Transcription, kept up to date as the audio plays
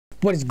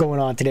What is going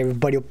on today,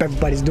 everybody? Hope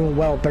everybody's doing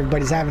well. Hope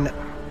everybody's having a...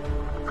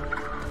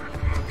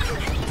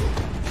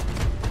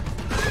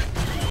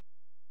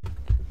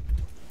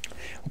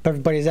 Hope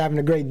everybody's having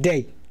a great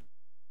day.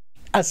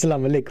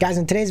 Assalamu alaikum. Guys,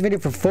 in today's video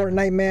for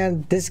Fortnite,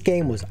 man, this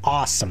game was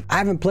awesome. I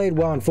haven't played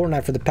well in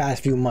Fortnite for the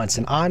past few months,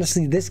 and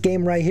honestly, this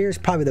game right here is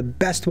probably the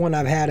best one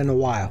I've had in a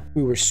while.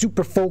 We were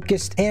super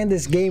focused, and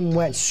this game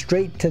went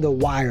straight to the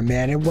wire,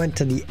 man. It went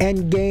to the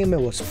end game.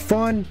 It was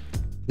fun.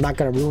 I'm not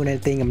gonna ruin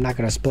anything. I'm not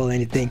gonna spoil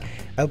anything.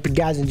 I hope you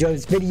guys enjoyed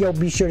this video.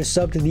 Be sure to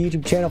sub to the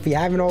YouTube channel if you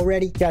haven't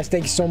already. Guys,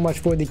 thank you so much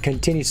for the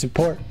continued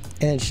support,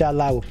 and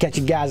inshallah, we'll catch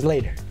you guys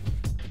later.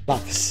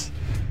 Hafiz.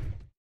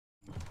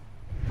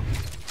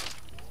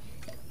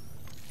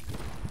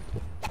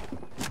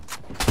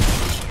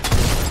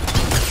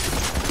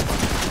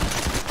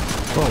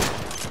 Whoa.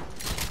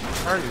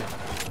 Where are you?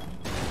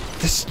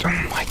 This, oh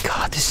my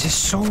god, this is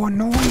so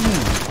annoying.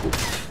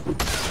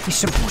 He's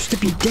supposed to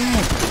be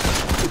dead.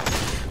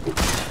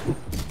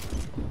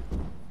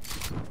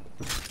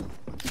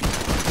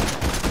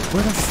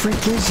 Where the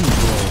frick is he,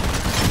 bro?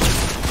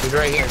 He's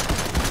right here.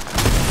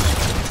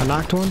 I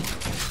knocked one.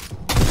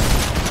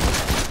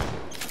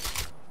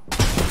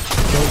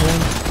 Killed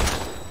one.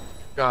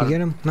 Got You him.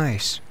 get him?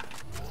 Nice.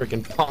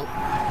 Freaking punk.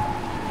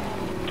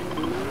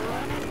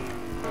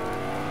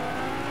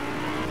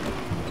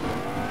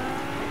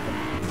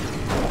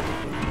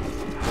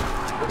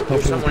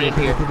 There's someone in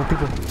here.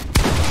 People.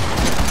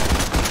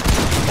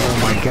 Oh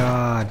my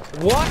god.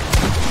 What?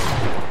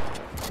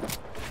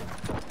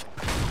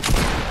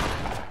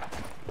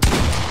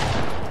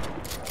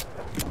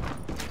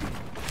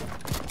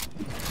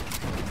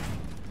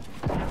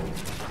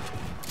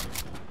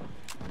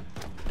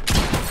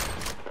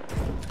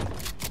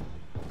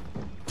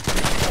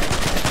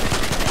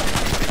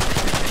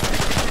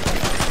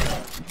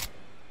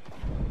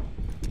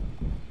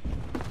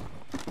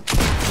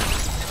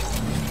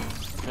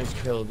 Nice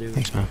kill, dude.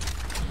 Thanks, man.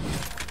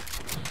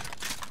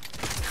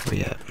 Where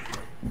you at?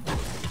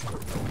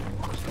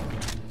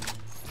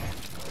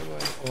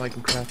 Oh, I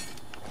can craft.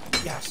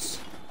 Yes.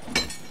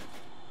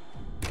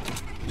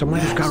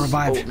 Someone just got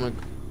revived. Oh, my.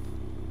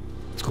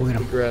 Let's go get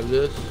him. Grab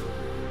this.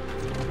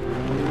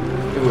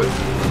 Do it.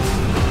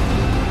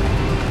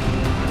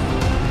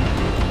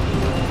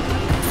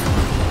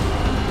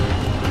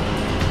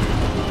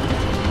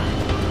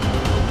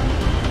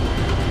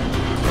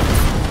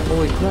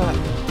 Holy crap.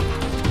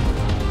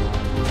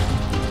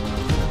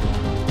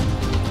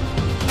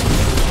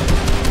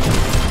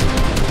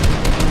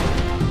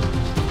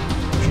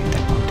 Shoot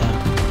that one down.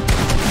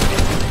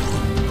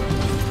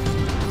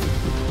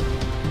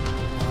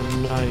 Oh,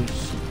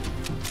 nice.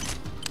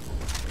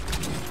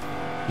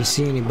 You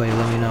see anybody,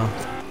 let me know.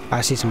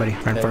 I see somebody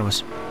right in front of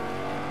us.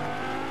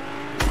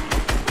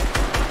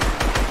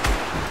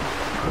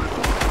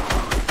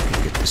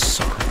 Get this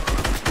sucker.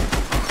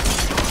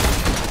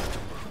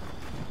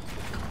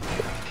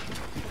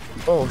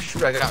 Oh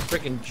shoot, I got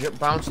freaking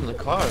bounce in the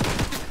car.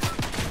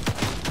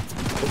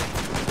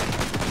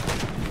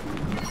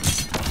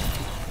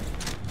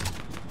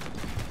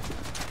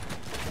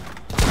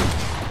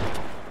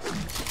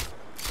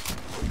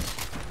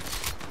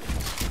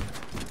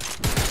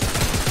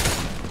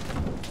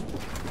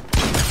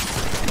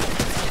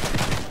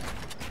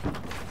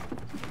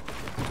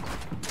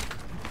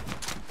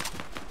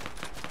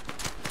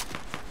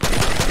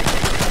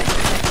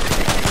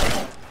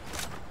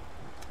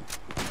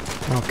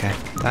 Okay,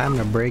 time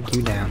to break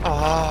you down.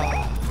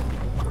 Ah.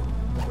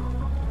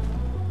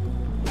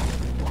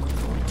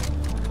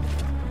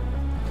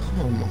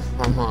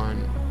 Come on.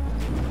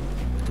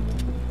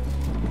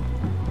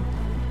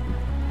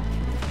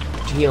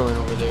 Healing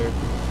over there.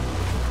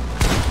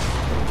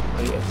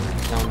 Oh yeah,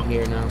 he's down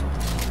here now.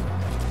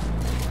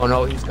 Oh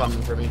no, he's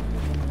coming for me.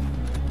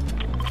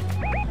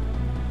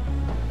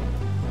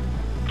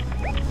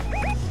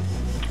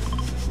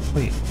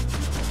 Wait,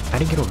 how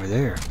did he get over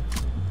there?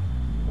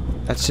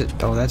 That's it.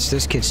 Oh, that's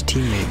this kid's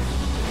teammate.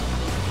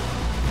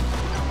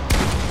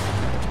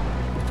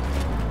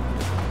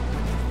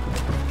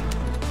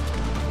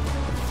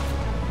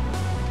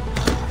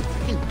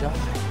 Freaking died.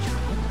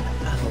 What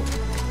the hell?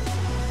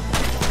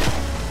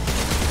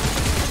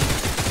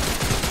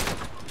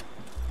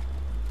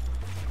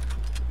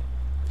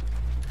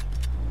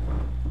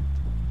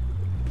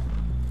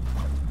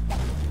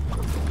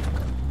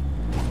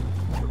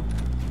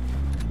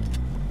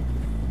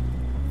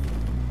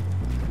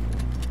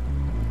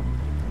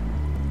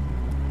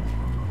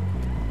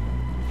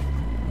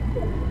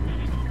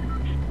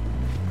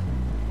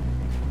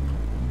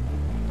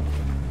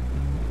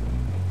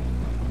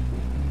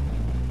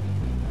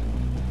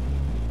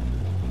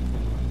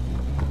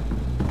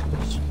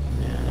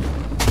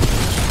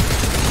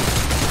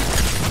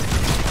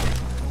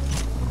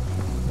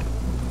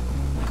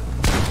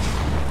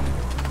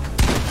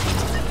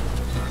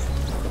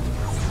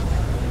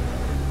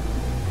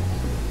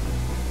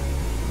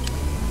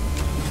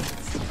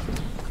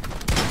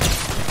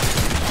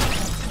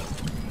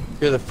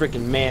 You're the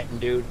freaking man,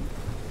 dude.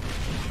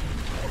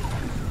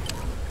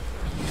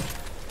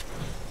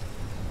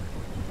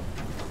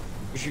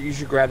 You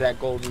should grab that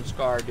golden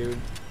scar, dude.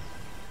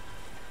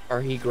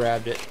 Or he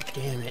grabbed it.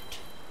 Damn it.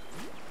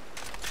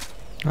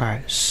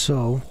 Alright,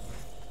 so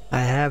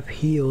I have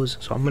heals,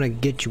 so I'm gonna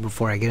get you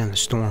before I get in the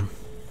storm.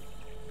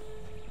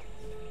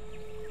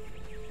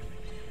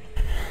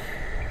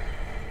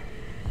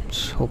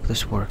 Let's hope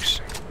this works.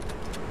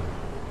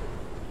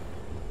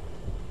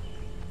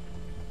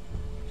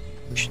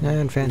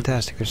 And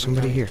fantastic, there's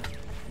somebody here.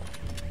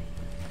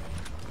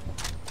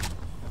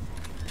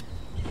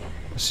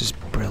 This is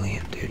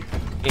brilliant, dude.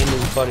 And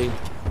his buddy.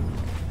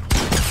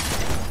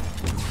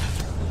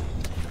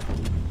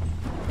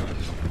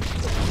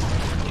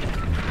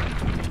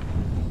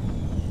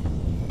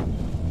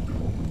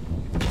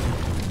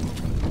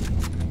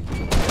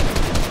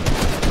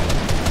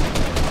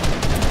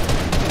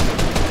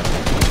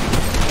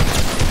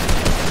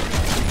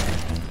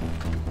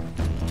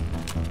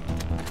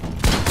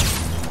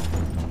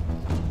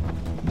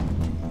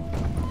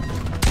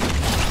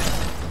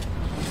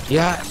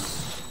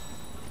 Yes!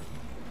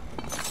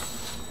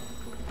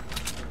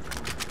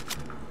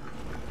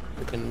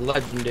 Freaking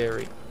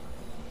legendary.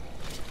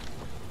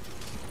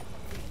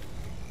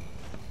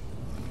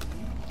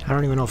 I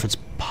don't even know if it's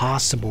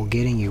possible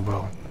getting you,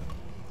 bro.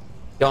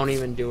 Don't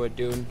even do it,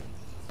 dude.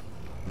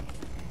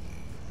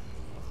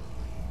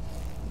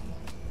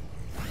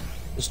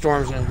 The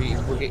storm's gonna be,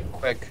 we're getting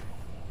quick.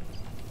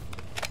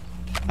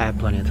 I have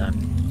plenty of time.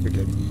 You're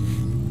good.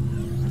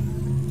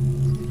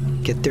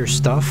 Get their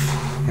stuff,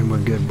 and we're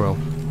good, bro.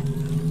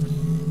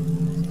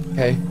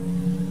 Okay.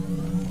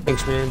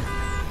 Thanks, man.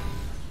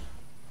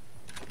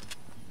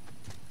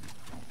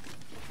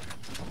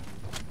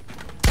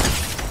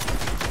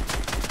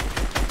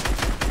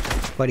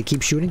 Buddy,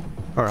 keep shooting?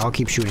 Or I'll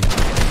keep shooting.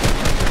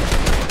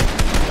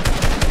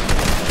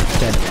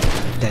 Dead.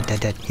 Dead, dead,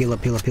 dead. Heal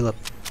up, heal up, heal up.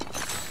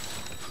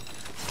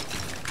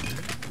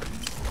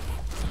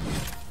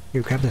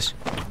 Here, grab this.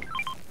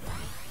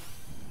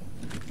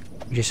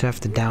 You just have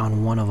to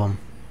down one of them,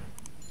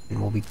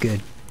 and we'll be good.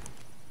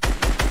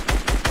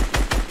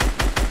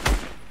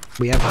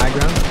 We have high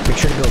ground. Make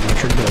sure to build, make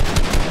sure to build.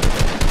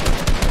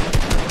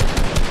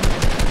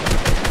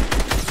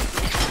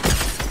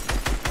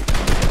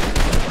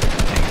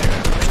 Dang, they're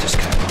gonna push this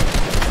guy, bro.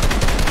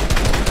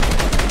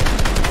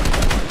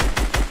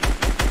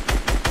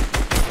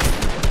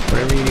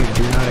 Whatever you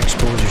do not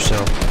expose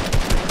yourself.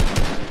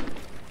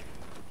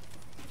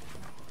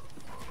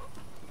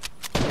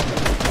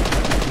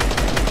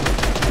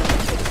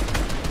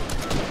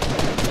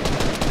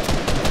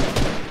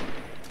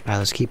 Alright,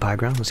 let's keep high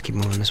ground. Let's keep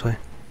moving this way.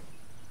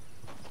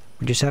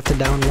 We just have to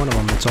down one of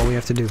them. That's all we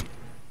have to do.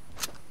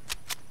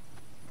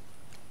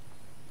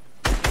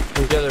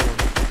 Who's the other one?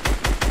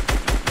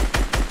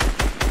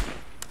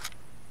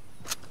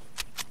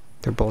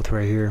 They're both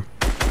right here.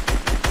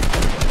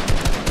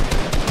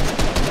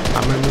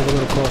 I'm gonna move a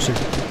little closer.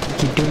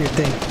 Keep doing your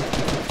thing.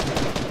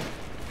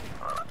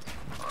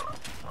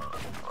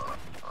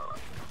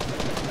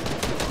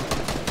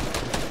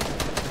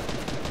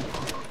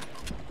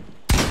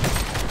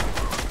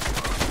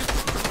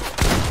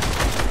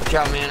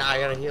 Watch out, man. I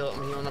gotta heal.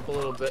 I'm healing up a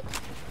little bit.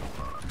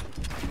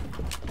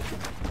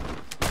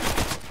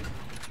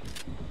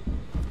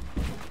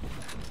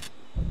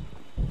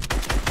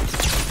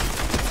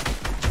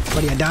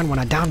 Buddy, I downed one.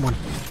 I downed one.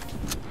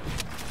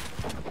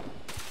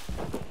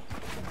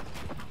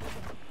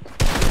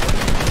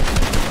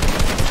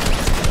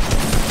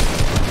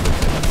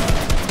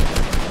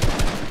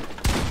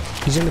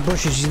 He's in the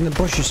bushes. He's in the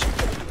bushes.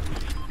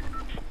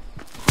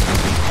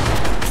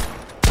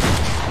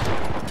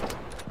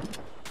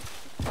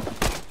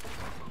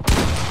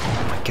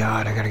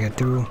 God, I gotta get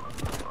through.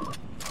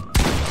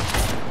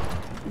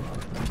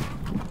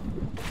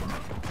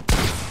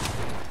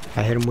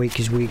 I hit him weak,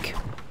 he's weak.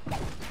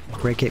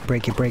 Break it,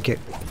 break it, break it.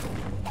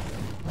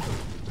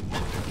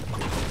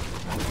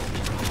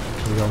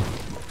 Here we go.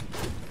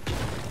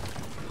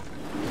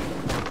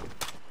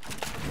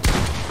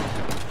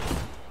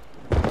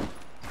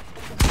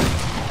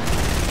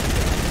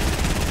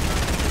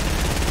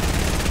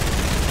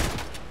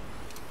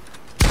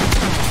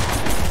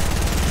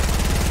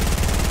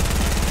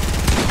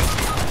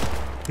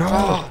 No!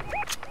 Oh.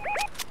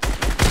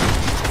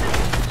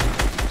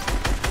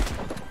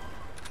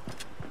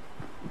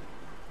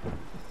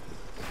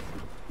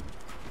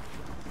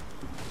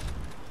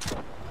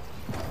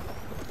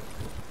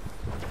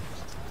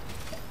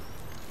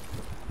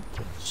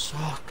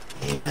 Suck,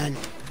 man. I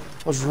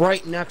was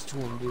right next to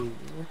him, dude.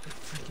 Right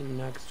freaking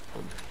next to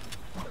him.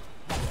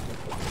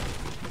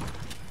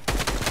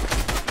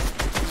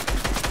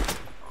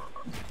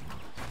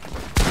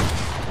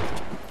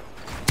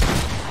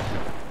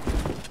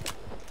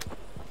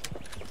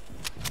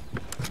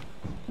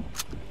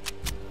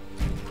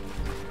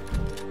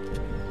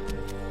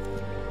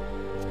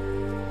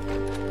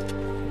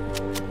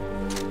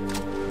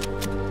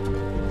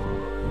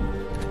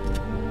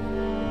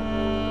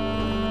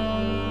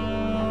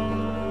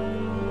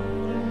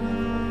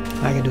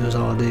 I can do this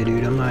all day,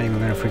 dude. I'm not even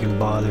gonna freaking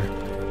bother.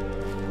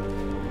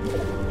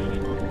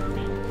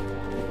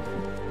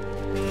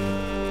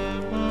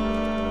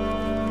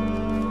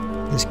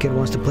 This This kid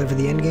wants to play for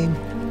the end game.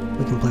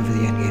 We can play for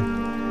the end game.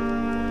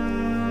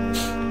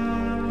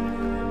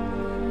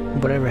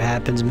 Whatever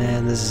happens,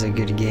 man, this is a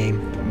good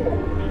game.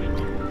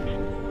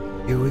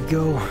 Here we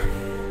go.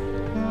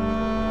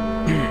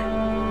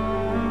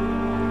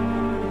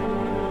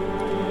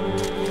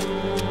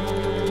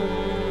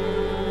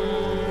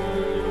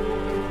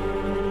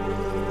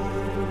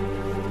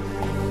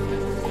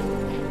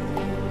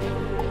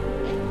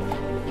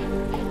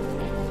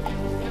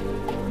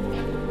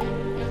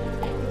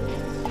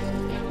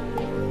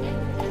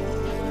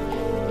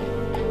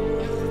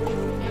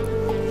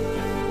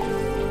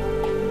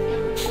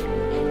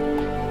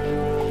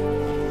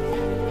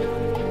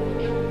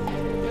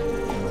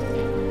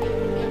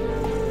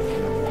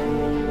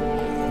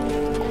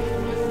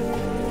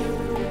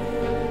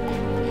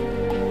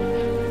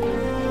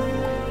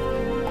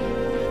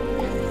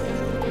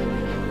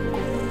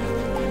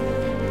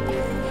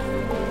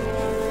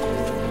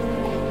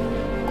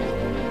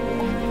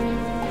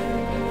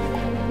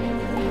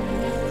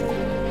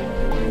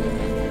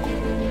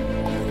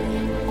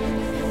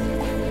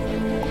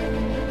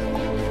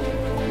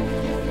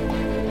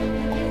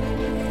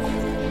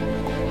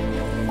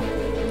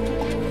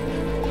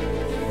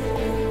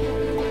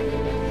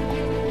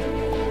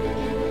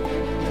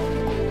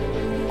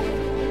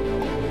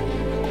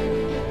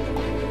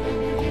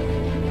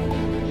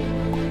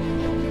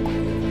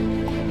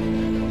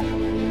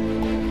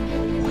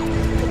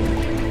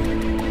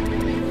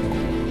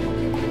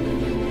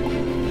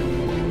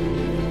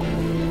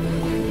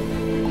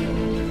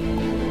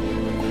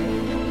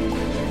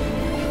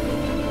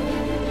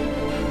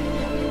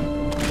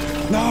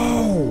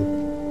 No!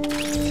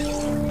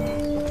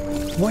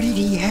 What did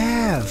he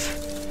have?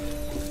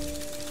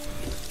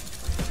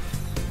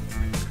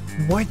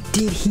 What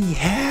did he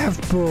have,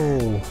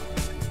 bro?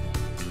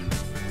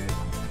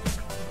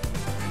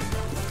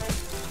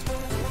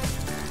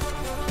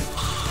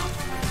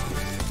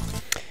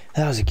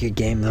 That was a good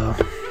game, though.